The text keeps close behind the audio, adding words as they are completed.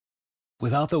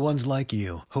Without the ones like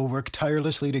you, who work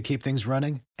tirelessly to keep things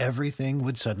running, everything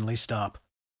would suddenly stop.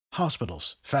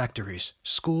 Hospitals, factories,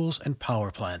 schools, and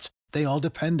power plants, they all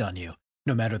depend on you.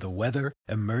 No matter the weather,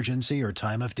 emergency, or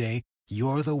time of day,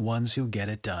 you're the ones who get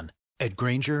it done. At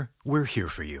Granger, we're here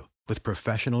for you with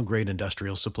professional-grade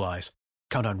industrial supplies.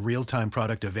 Count on real-time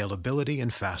product availability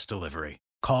and fast delivery.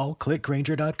 Call, click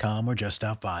Granger.com, or just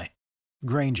stop by.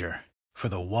 Granger, for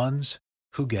the ones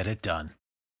who get it done.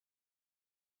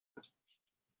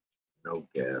 No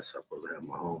gas. I'm supposed to have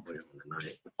my homeboy on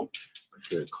tonight. I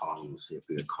should call him and see if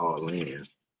he'll call in.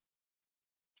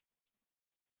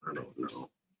 I don't know.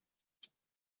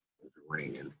 It's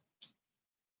raining.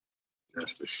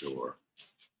 That's for sure.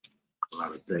 A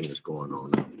lot of things going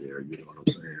on out there, you know what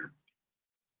I'm saying?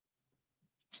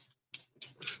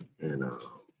 And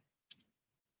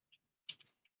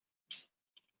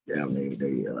yeah,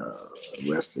 they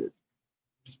arrested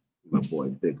my boy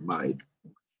Big Mike,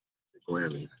 the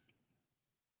Grammy.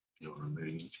 You know what I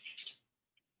mean?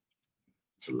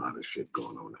 It's a lot of shit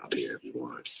going on out here,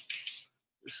 everyone.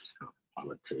 This is called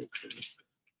politics, and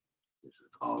this is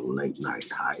called late night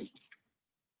hype.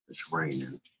 It's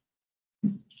raining.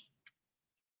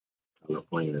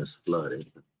 California is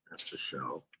flooded. That's for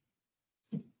sure.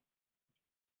 And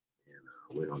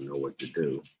we don't know what to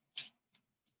do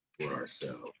for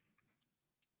ourselves.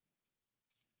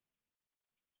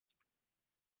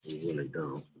 We really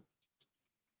don't.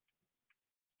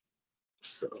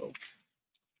 So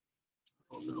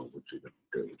I don't know what you're gonna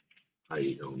do, how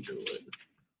you gonna do it,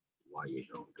 why you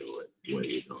gonna do it, where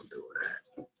you gonna do it at.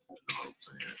 You know what I'm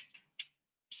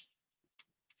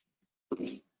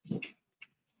saying?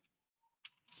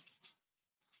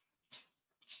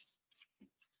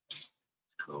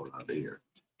 It's cold out here.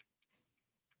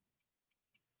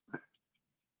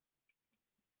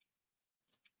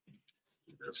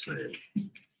 Just saying.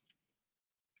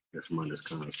 This month is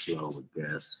kind of slow with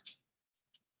gas.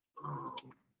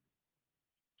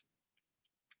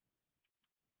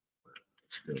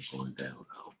 It's still going down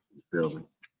though. You feel me?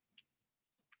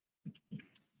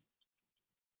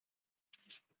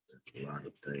 There's a lot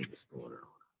of things going on.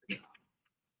 Yeah.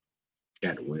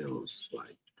 Cat Wills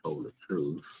like told the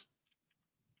truth.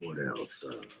 What else?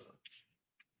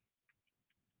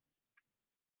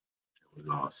 We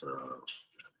lost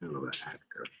kind of an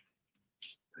actor,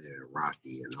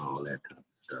 Rocky and all that type of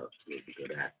stuff. He was a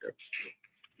good actor.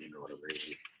 You know what I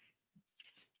mean?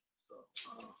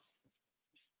 So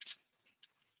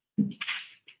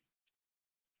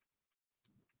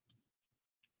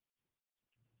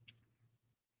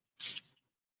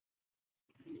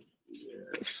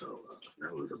yeah, so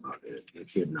that was about it. They're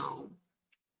getting on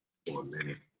for a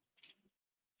minute.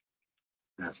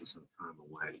 Passing some time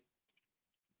away.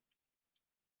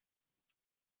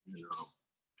 You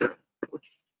know,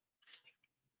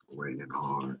 raining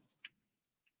hard.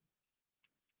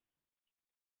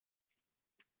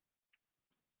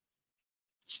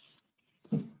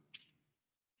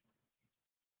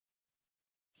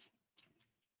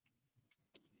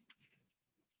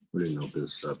 Really no good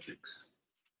subjects.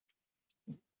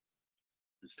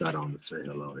 Just got on to say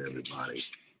hello to everybody.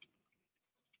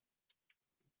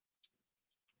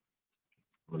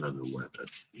 Another weather,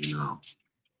 you know.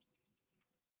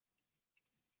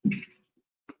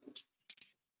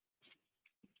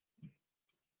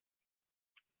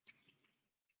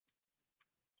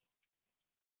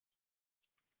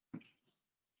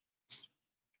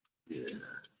 Yeah.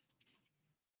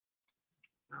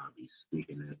 I'll be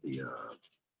speaking at the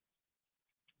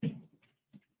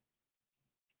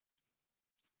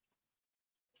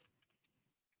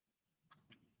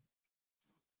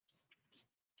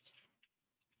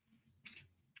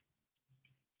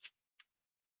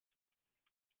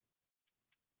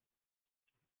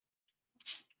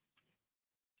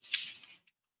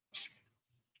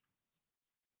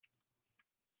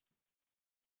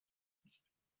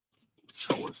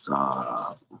so it's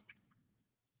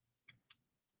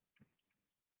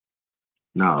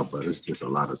no, but it's just a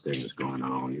lot of things going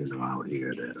on, you know, out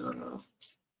here that a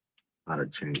lot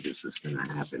of changes is gonna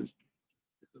happen.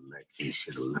 This election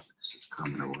shit, Olympics is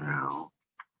coming around.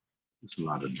 There's a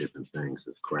lot of different things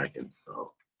that's cracking.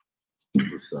 So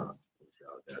what's up? What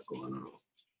y'all got going on?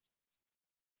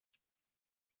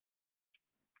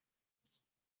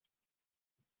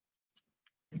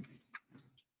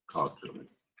 Talk to me.